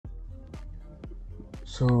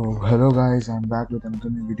So hello guys, I'm back with another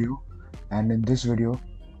new video, and in this video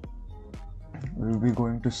we'll be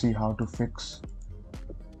going to see how to fix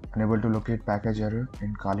unable to locate package error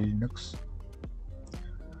in Kali Linux.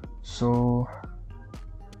 So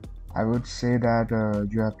I would say that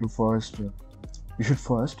you should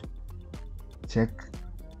first check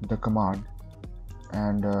the command,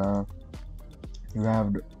 and you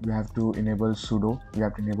have to enable sudo. You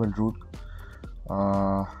have to enable root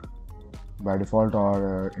by default,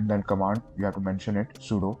 or in that command you have to mention it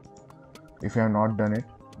sudo. If you have not done it,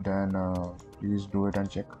 then please do it and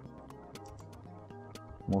check.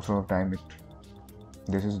 Most of the time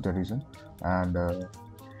this is the reason, and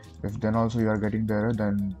if then also you are getting the error,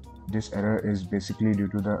 then this error is basically due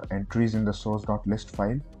to the entries in the source.list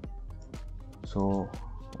file. So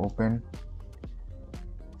open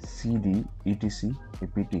cd etc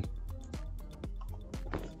apt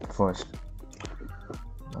first.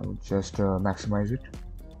 I'll just maximize it.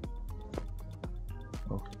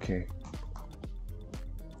 Okay,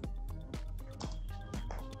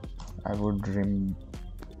 I would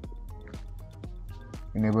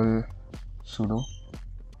enable sudo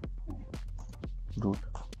root.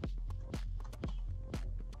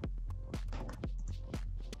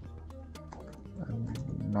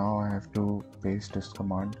 And now I have to paste this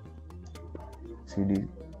command cd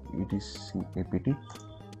etc apt.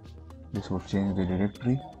 This would change the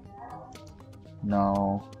directory.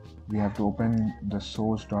 Now we have to open the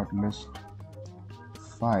source.list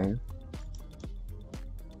file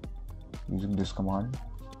using this command.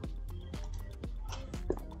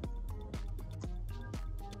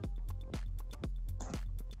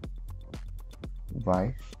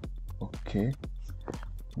 Y. Okay,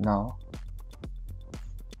 now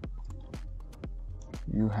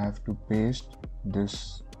you have to paste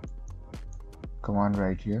this command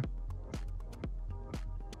right here.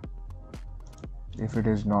 If it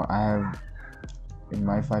is not, in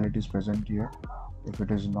my file it is present here. If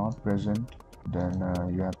it is not present, then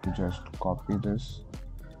you have to just copy this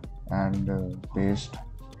and paste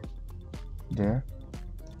there.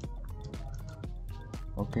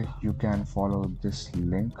 Okay, you can follow this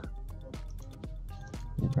link.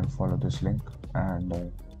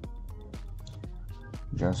 And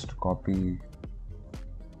just copy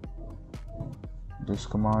this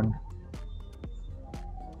command.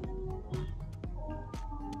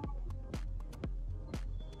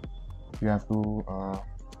 You have to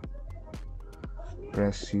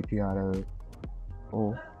press Ctrl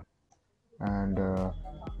O and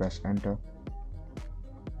press enter,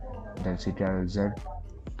 then Ctrl Z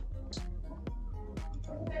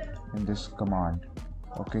in this command.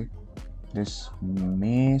 Okay, this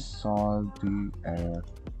may solve the error.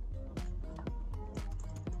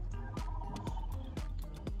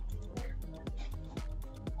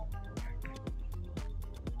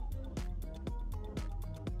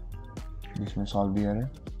 This may solve the error.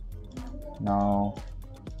 Now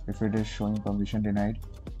if it is showing permission denied,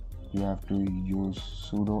 you have to use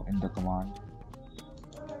sudo in the command.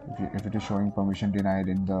 If it is showing permission denied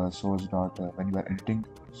in the source when you are editing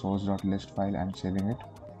source.list file and saving it,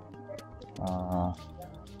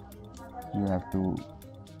 you have to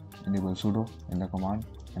enable sudo in the command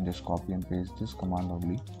and just copy and paste this command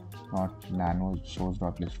only, not nano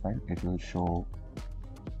source.list file. It will show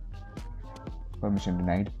permission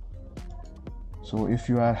denied. So if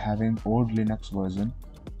you are having old Linux version,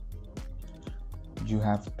 you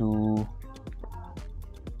have to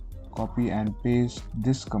copy and paste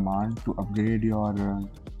this command to upgrade your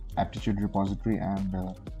aptitude repository and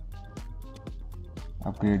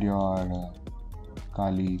upgrade your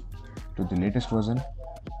Kali to the latest version,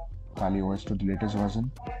 Kali OS to the latest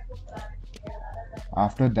version.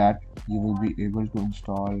 After that, you will be able to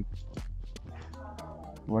install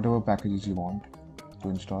whatever packages you want to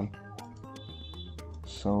install.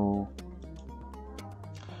 So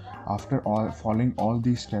after following all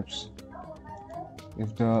these steps,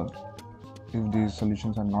 if these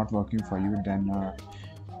solutions are not working for you, then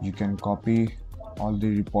you can copy all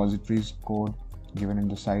the repositories code given in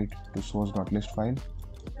the site to source.list file.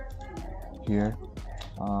 Here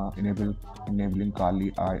enabling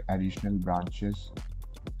Kali additional branches.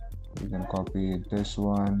 You can copy this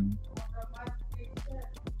one.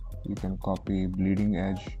 You can copy bleeding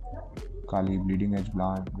edge, Kali bleeding edge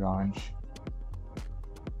branch.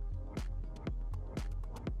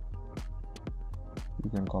 You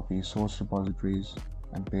can copy source repositories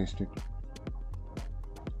and paste it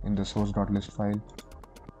in the source.list file.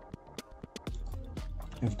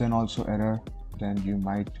 If then also error, then you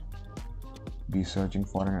might be searching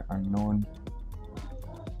for an unknown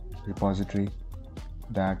repository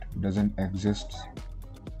that doesn't exist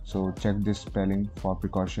So check this spelling for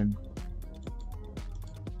precaution.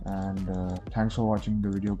 And thanks for watching the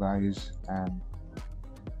video, guys, and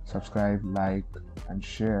subscribe, like, and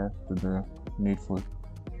share to the needful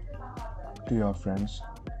to your friends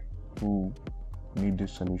who need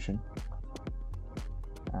this solution.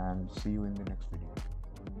 And see you in the next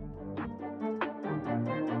video.